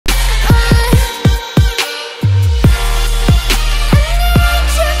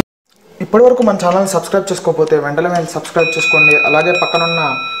ఇప్పటివరకు మన channel subscribe చేసుకోకపోతే వెంటనే సబ్స్క్రైబ్ చేసుకోండి. అలాగే పక్కన ఉన్న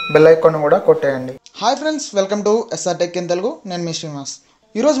బెల్ ఐకాన్ కూడా కొట్టేయండి. Hi friends, welcome to SR tech in Telugu. నేను మీ శ్రీనివాస్.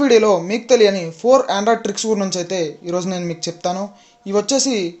 ఈరోజు వీడియోలో మీకు తెలియని 4 ఆండ్రాయిడ్ ట్రిక్స్ గురించి అయితే ఈరోజు నేను మీకు చెప్తాను. ఇవి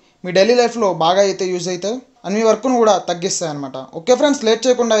వచ్చేసి మీ డైలీ లైఫ్లో బాగా అయితే యూజ్ అవుతాయి అండ్ మీ వర్క్ను కూడా తగ్గిస్తాయి అనమాట. ఓకే ఫ్రెండ్స్, లేట్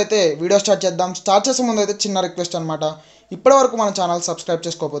చేయకుండా అయితే వీడియో స్టార్ట్ చేద్దాం. స్టార్ట్ చేసే ముందు అయితే చిన్న రిక్వెస్ట్ అనమాట. ఇప్పటివరకు మన ఛానల్ సబ్స్క్రైబ్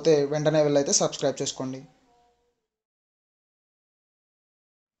చేసుకోకపోతే వెంటనే వెళ్ళైతే సబ్స్క్రైబ్ చేసుకోండి.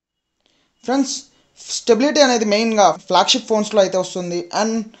 ఫ్రెండ్స్, స్టెబిలిటీ అనేది మెయిన్గా ఫ్లాగ్షిప్ ఫోన్స్లో అయితే వస్తుంది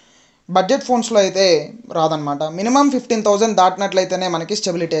అండ్ బడ్జెట్ ఫోన్స్లో అయితే రాదనమాట. మినిమం 15,000 దాటినట్లయితేనే మనకి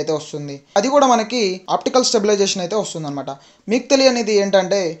స్టెబిలిటీ అయితే వస్తుంది. అది కూడా మనకి ఆప్టికల్ స్టెబిలైజేషన్ అయితే వస్తుంది అనమాట. మీకు తెలియనిది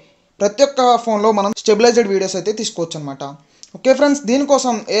ఏంటంటే ప్రతి ఒక్క ఫోన్లో మనం స్టెబిలైజ్డ్ వీడియోస్ అయితే తీసుకోవచ్చు అనమాట. ఓకే ఫ్రెండ్స్,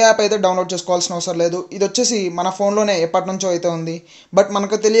 దీనికోసం ఏ యాప్ అయితే డౌన్లోడ్ చేసుకోవాల్సిన అవసరం లేదు. ఇది వచ్చేసి మన ఫోన్లోనే ఎప్పటి నుంచో అయితే ఉంది. బట్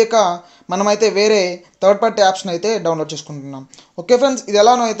మనకు తెలియక మనమైతే వేరే థర్డ్ పార్టీ యాప్స్ని అయితే డౌన్లోడ్ చేసుకుంటున్నాం. ఓకే ఫ్రెండ్స్, ఇది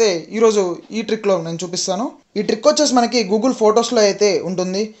ఎలానో అయితే ఈరోజు ఈ ట్రిక్లో నేను చూపిస్తాను. ఈ ట్రిక్ వచ్చేసి మనకి గూగుల్ ఫొటోస్లో అయితే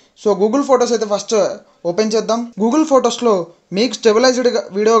ఉంటుంది. సో గూగుల్ ఫొటోస్ అయితే ఫస్ట్ ఓపెన్ చేద్దాం. గూగుల్ ఫొటోస్లో మీకు స్టెబిలైజ్డ్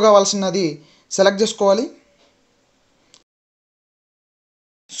వీడియో కావాల్సినది సెలెక్ట్ చేసుకోవాలి.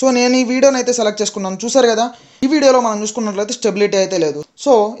 సో నేను ఈ వీడియోని అయితే సెలెక్ట్ చేసుకున్నాను. చూసారు కదా, ఈ వీడియోలో మనం చూసుకున్నట్లయితే స్టెబిలిటీ అయితే లేదు.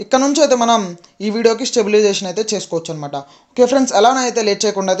 సో ఇక్కడ నుంచి అయితే మనం ఈ వీడియోకి స్టెబిలైజేషన్ అయితే చేసుకోవచ్చు అనమాట. ఓకే ఫ్రెండ్స్, ఎలానైతే లేట్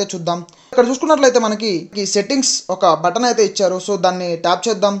చేయకుండా అయితే చూద్దాం. ఇక్కడ చూసుకున్నట్లయితే మనకి ఈ సెట్టింగ్స్ ఒక బటన్ అయితే ఇచ్చారు. సో దాన్ని ట్యాప్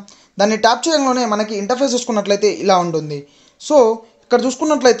చేద్దాం. దాన్ని ట్యాప్ చేయడంలోనే మనకి ఇంటర్ఫేస్ చూసుకున్నట్లయితే ఇలా ఉంటుంది. సో ఇక్కడ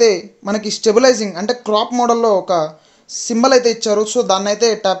చూసుకున్నట్లయితే మనకి స్టెబిలైజింగ్ అంటే క్రాప్ మోడల్లో ఒక సింబల్ అయితే ఇచ్చారు. సో దాన్ని అయితే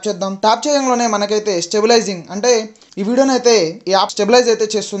ట్యాప్ చేద్దాం. ట్యాప్ చేయడంలోనే మనకైతే స్టెబిలైజింగ్ అంటే ఈ వీడియోని అయితే ఈ యాప్ స్టెబిలైజ్ అయితే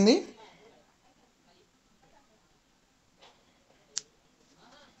చేస్తుంది.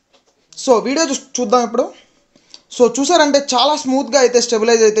 సో వీడియో చూద్దాం ఇప్పుడు. సో చూసారంటే చాలా స్మూత్గా అయితే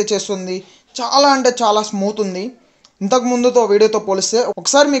స్టెబిలైజ్ అయితే చేస్తుంది. చాలా అంటే చాలా స్మూత్ ఉంది ఇంతకు ముందుతో వీడియోతో పోలిస్తే.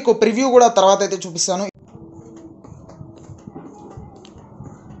 ఒకసారి మీకు ప్రివ్యూ కూడా తర్వాత అయితే చూపిస్తాను.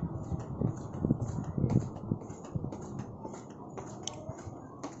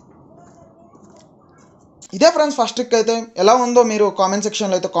 ఇదే ఫ్రెండ్స్ ఫస్ట్ ట్రిక్. అయితే ఎలా ఉందో మీరు కామెంట్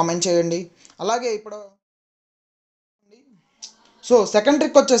సెక్షన్లో అయితే కామెంట్ చేయండి. అలాగే ఇప్పుడు సో సెకండ్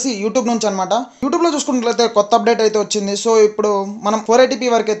ట్రిక్ వచ్చేసి యూట్యూబ్ నుంచి అనమాట. యూట్యూబ్లో చూసుకున్నట్లయితే కొత్త అప్డేట్ అయితే వచ్చింది. సో ఇప్పుడు మనం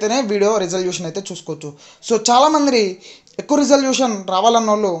 480p వరకు అయితేనే వీడియో రిజల్యూషన్ అయితే చూసుకోవచ్చు. సో చాలామంది ఎక్కువ రిజల్యూషన్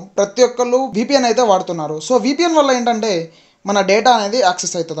రావాలన్న వాళ్ళు ప్రతి ఒక్కళ్ళు VPN అయితే వాడుతున్నారు. సో VPN వల్ల ఏంటంటే మన డేటా అనేది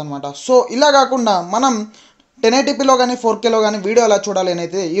యాక్సెస్ అవుతుంది అనమాట. సో ఇలా కాకుండా మనం 1080pలో కానీ 4Kలో కానీ వీడియో ఎలా చూడాలి అని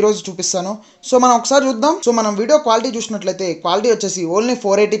అయితే ఈరోజు చూపిస్తాను. సో మనం ఒకసారి చూద్దాం. సో మనం వీడియో క్వాలిటీ చూసినట్లయితే క్వాలిటీ వచ్చేసి ఓన్లీ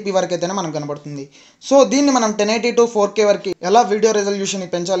 480p వరకు అయితేనే మనకు కనబడుతుంది. సో దీన్ని మనం 1080 to 4K వరకు ఎలా వీడియో రెజల్యూషన్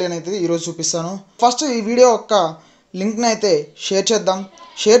పెంచాలి అని అయితే ఈరోజు చూపిస్తాను. ఫస్ట్ ఈ వీడియో యొక్క లింక్ని అయితే షేర్ చేద్దాం.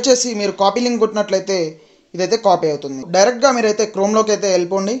 షేర్ చేసి మీరు కాపీ లింక్ కొట్టినట్లయితే ఇదైతే కాపీ అవుతుంది. డైరెక్ట్గా మీరైతే క్రోమ్లోకి అయితే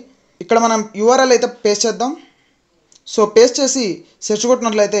వెళ్ళిపోండి. ఇక్కడ మనం URL అయితే పేస్ట్ చేద్దాం. సో పేస్ట్ చేసి సెర్చ్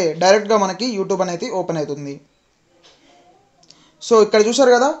కొట్టినట్లయితే డైరెక్ట్గా మనకి యూట్యూబ్ అనేది ఓపెన్ అవుతుంది. సో ఇక్కడ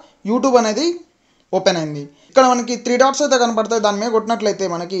చూసారు కదా, యూట్యూబ్ అనేది ఓపెన్ అయింది. ఇక్కడ మనకి 3 డాట్స్ అయితే కనపడతాయి. దాని మీద కొట్టినట్లయితే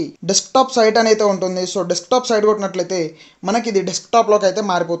మనకి డెస్క్టాప్ సైట్ అనేది ఉంటుంది. సో డెస్క్టాప్ సైట్ కొట్టినట్లయితే మనకి ఇది డెస్క్టాప్లోకి అయితే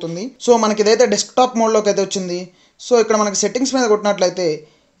మారిపోతుంది. సో మనకి ఇదైతే డెస్క్టాప్ మోడ్లోకి అయితే వచ్చింది. సో ఇక్కడ మనకి సెట్టింగ్స్ మీద కొట్టినట్లయితే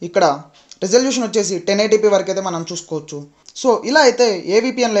ఇక్కడ రిజల్యూషన్ వచ్చేసి 1080p వరకు అయితే మనం చూసుకోవచ్చు. సో ఇలా అయితే ఏ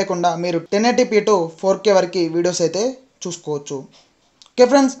VPN లేకుండా మీరు 1080p to 4K వరకు వీడియోస్ అయితే చూసుకోవచ్చు. ఓకే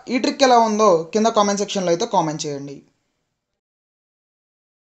ఫ్రెండ్స్, ఈ ట్రిక్ ఎలా ఉందో కింద కామెంట్ సెక్షన్లో అయితే కామెంట్ చేయండి.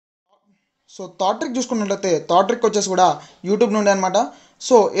 సో థర్డ్ ట్రిక్ చూసుకున్నట్లయితే థర్డ్ ట్రిక్ వచ్చేసి కూడా యూట్యూబ్ నుండి అనమాట.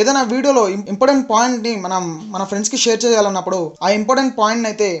 సో ఏదైనా వీడియోలో ఇంపార్టెంట్ పాయింట్ని మనం మన ఫ్రెండ్స్కి షేర్ చేయాలన్నప్పుడు ఆ ఇంపార్టెంట్ పాయింట్ని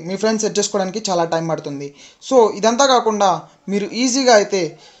అయితే మీ ఫ్రెండ్స్ సెట్ చేసుకోవడానికి చాలా టైం పడుతుంది. సో ఇదంతా కాకుండా మీరు ఈజీగా అయితే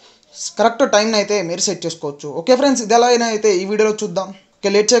కరెక్ట్ టైంని అయితే మీరు సెట్ చేసుకోవచ్చు. ఓకే ఫ్రెండ్స్, ఇది ఎలా అయినా అయితే ఈ వీడియోలో చూద్దాం. ఓకే,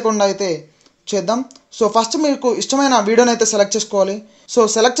 లేట్ చేయకుండా అయితే చేద్దాం. సో ఫస్ట్ మీకు ఇష్టమైన వీడియోని అయితే సెలెక్ట్ చేసుకోవాలి. సో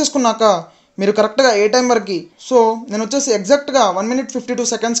సెలెక్ట్ చేసుకున్నాక మీరు కరెక్ట్గా ఏ టైం వరకు, సో నేను వచ్చేసి ఎగ్జాక్ట్గా 1 minute 52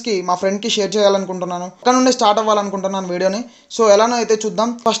 secondsకి మా ఫ్రెండ్కి షేర్ చేయాలనుకుంటున్నాను. అక్కడ నుండి స్టార్ట్ అవ్వాలనుకుంటున్నాను వీడియోని. సో ఎలానో అయితే చూద్దాం.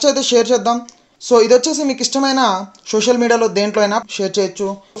 ఫస్ట్ అయితే షేర్ చేద్దాం. సో ఇది వచ్చేసి మీకు ఇష్టమైన సోషల్ మీడియాలో దేంట్లో అయినా షేర్ చేయొచ్చు.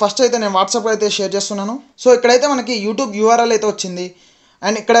 ఫస్ట్ అయితే నేను వాట్సాప్లో అయితే షేర్ చేస్తున్నాను. సో ఇక్కడైతే మనకి యూట్యూబ్ URL అయితే వచ్చింది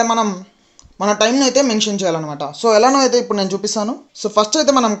అండ్ ఇక్కడ మనం మన టైంని అయితే మెన్షన్ చేయాలన్నమాట. సో ఎలానో అయితే ఇప్పుడు నేను చూపిస్తాను. సో ఫస్ట్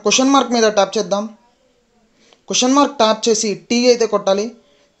అయితే మనం క్వశ్చన్ మార్క్ మీద ట్యాప్ చేద్దాం. క్వశ్చన్ మార్క్ ట్యాప్ చేసి T అయితే కొట్టాలి.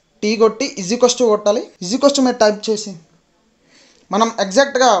 T కొట్టి = కొట్టాలి. = మీద టైప్ చేసి మనం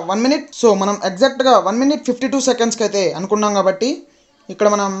ఎగ్జాక్ట్గా 1 minute, సో మనం ఎగ్జాక్ట్గా 1 minute 52 secondsకి అయితే అనుకున్నాం కాబట్టి ఇక్కడ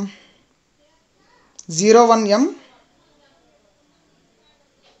మనం 01M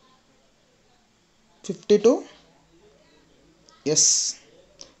 52 ఎస్.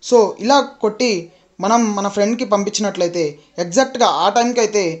 సో ఇలా కొట్టి మనం మన ఫ్రెండ్కి పంపించినట్లయితే ఎగ్జాక్ట్గా ఆ టైంకి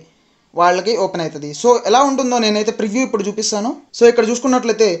అయితే వాళ్ళకి ఓపెన్ అవుతుంది. సో ఎలా ఉంటుందో నేనైతే ప్రివ్యూ ఇప్పుడు చూపిస్తాను. సో ఇక్కడ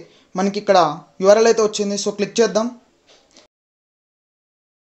చూసుకున్నట్లయితే మనకి ఇక్కడ URL అయితే వచ్చింది. సో క్లిక్ చేద్దాం.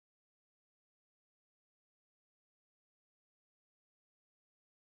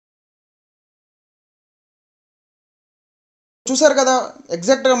 చూసారు కదా,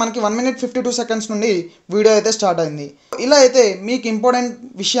 ఎగ్జాక్ట్గా మనకి 1 minute 52 seconds నుండి వీడియో అయితే స్టార్ట్ అయింది. ఇలా అయితే మీకు ఇంపార్టెంట్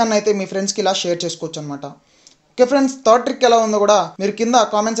విషయాన్ని అయితే మీ ఫ్రెండ్స్కి ఇలా షేర్ చేసుకోవచ్చు అనమాట. ఓకే ఫ్రెండ్స్, థర్డ్ ట్రిక్ ఎలా ఉందో కూడా మీరు కింద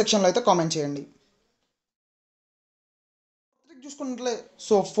కామెంట్ సెక్షన్లో అయితే కామెంట్ చేయండి.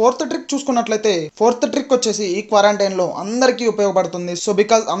 సో ఫోర్త్ ట్రిక్ వచ్చేసి ఈ క్వారంటైన్లో అందరికీ ఉపయోగపడుతుంది. సో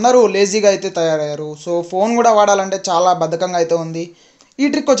బికాజ్ అందరూ లేజీగా అయితే తయారయ్యారు. సో ఫోన్ కూడా వాడాలంటే చాలా బద్ధకంగా అయితే ఉంది. ఈ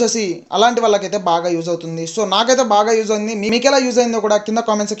ట్రిక్ వచ్చేసి అలాంటి వాళ్ళకైతే బాగా యూజ్ అవుతుంది. సో నాకైతే బాగా యూజ్ అయింది. మీకు ఎలా యూజ్ అయిందో కూడా కింద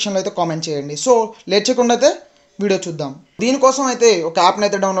కామెంట్ సెక్షన్లో అయితే కామెంట్ చేయండి. సో లేట్ చేయకుండా అయితే వీడియో చూద్దాం. దీనికోసం అయితే ఒక యాప్ని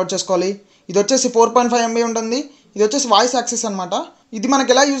అయితే డౌన్లోడ్ చేసుకోవాలి. ఇది వచ్చేసి 4.5 MB ఉంటుంది. ఇది వచ్చేసి వాయిస్ యాక్సెస్ అనమాట. ఇది మనకి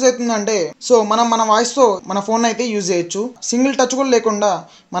ఎలా యూజ్ అవుతుందంటే, సో మనం మన వాయిస్తో మన ఫోన్ అయితే యూజ్ చేయొచ్చు. సింగిల్ టచ్ కూడా లేకుండా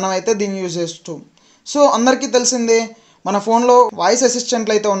మనం అయితే దీన్ని యూజ్ చేయొచ్చు. సో అందరికీ తెలిసిందే మన ఫోన్లో వాయిస్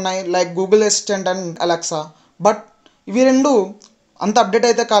అసిస్టెంట్లు అయితే ఉన్నాయి, like Google assistant and Alexa. But ఇవి రెండు అంత అప్డేట్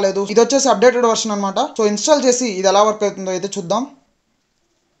అయితే కాలేదు. ఇది వచ్చేసి అప్డేటెడ్ వర్షన్ అనమాట. సో ఇన్స్టాల్ చేసి ఇది ఎలా వర్క్ అవుతుందో అయితే చూద్దాం.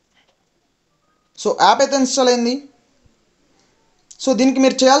 సో యాప్ అయితే ఇన్స్టాల్ అయింది. సో దీనికి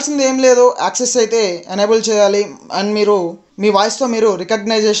మీరు చేయాల్సింది ఏం లేదు, యాక్సెస్ అయితే ఎనేబుల్ చేయాలి అండ్ మీరు మీ వాయిస్తో మీరు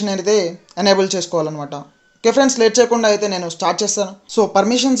రికగ్నైజేషన్ అయితే ఎనేబుల్ చేసుకోవాలన్నమాట. ఓకే ఫ్రెండ్స్, లేట్ చేయకుండా అయితే నేను స్టార్ట్ చేస్తాను. సో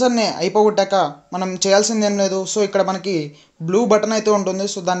పర్మిషన్స్ అన్నీ అయిపోగొట్టాక మనం చేయాల్సింది ఏం లేదు. సో ఇక్కడ మనకి బ్లూ బటన్ అయితే ఉంటుంది.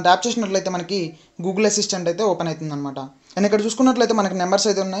 సో దాన్ని ట్యాప్ చేసినట్లయితే మనకి గూగుల్ అసిస్టెంట్ అయితే ఓపెన్ అవుతుంది అనమాట. అండ్ ఇక్కడ చూసుకున్నట్లయితే మనకి నెంబర్స్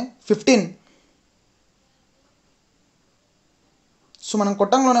అయితే ఉన్నాయి 15. సో మనం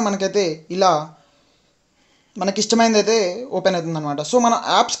కొట్టంలోనే మనకైతే ఇలా మనకి ఇష్టమైనది అయితే ఓపెన్ అవుతుంది అనమాట. సో మన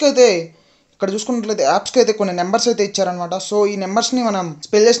యాప్స్కి అయితే ఇక్కడ చూసుకున్నట్లయితే యాప్స్కి అయితే కొన్ని నెంబర్స్ అయితే ఇచ్చారనమాట. సో ఈ నెంబర్స్ని మనం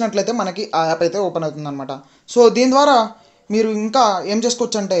స్పెల్ చేసినట్లయితే మనకి ఆ యాప్ అయితే ఓపెన్ అవుతుంది అనమాట. సో దీని ద్వారా మీరు ఇంకా ఏం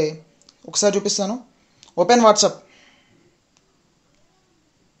చేసుకోవచ్చు అంటే ఒకసారి చూపిస్తాను. Open WhatsApp.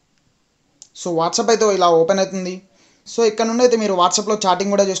 సో వాట్సాప్ అయితే ఇలా ఓపెన్ అవుతుంది. సో ఇక్కడ నుండి అయితే మీరు వాట్సాప్లో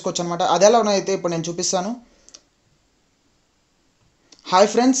చాటింగ్ కూడా చేసుకోవచ్చు అనమాట. అది ఎలా అయితే ఇప్పుడు నేను చూపిస్తాను.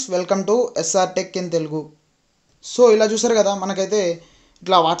 Hi friends, welcome to SR tech in Telugu. So ఇలా చూసారు కదా, మనకైతే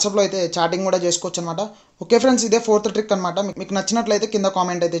ఇట్లా వాట్సాప్లో అయితే చాటింగ్ కూడా చేసుకోవచ్చు అనమాట. ఓకే ఫ్రెండ్స్, ఇదే ఫోర్త్ ట్రిక్ అనమాట. మీకు నచ్చినట్లయితే కింద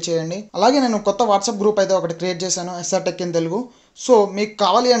కామెంట్ అయితే చేయండి. అలాగే నేను కొత్త వాట్సాప్ గ్రూప్ అయితే ఒకటి క్రియేట్ చేశాను, SR tech in Telugu. So మీకు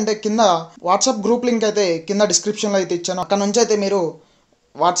కావాలి అంటే కింద వాట్సాప్ గ్రూప్ లింక్ అయితే కింద డిస్క్రిప్షన్లో అయితే ఇచ్చాను. అక్కడ నుంచి అయితే మీరు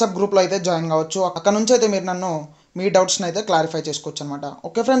వాట్సాప్ గ్రూప్లో అయితే జాయిన్ కావచ్చు. అక్కడ నుంచి అయితే మీరు నన్ను మీ డౌట్స్ని అయితే క్లారిఫై చేసుకోవచ్చు అనమాట.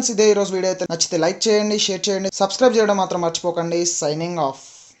 ఓకే ఫ్రెండ్స్, ఇదే ఈరోజు వీడియో అయితే. నచ్చితే లైక్ చేయండి, షేర్ చేయండి, సబ్స్క్రైబ్ చేయడం మాత్రం మర్చిపోకండి. Signing off.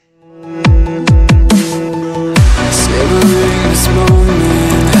 Savoring this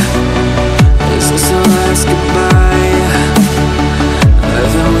moment, this is our last goodbye.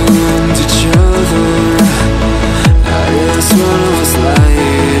 Then we end each other, I guess one of us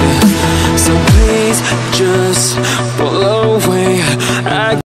lied. So please just follow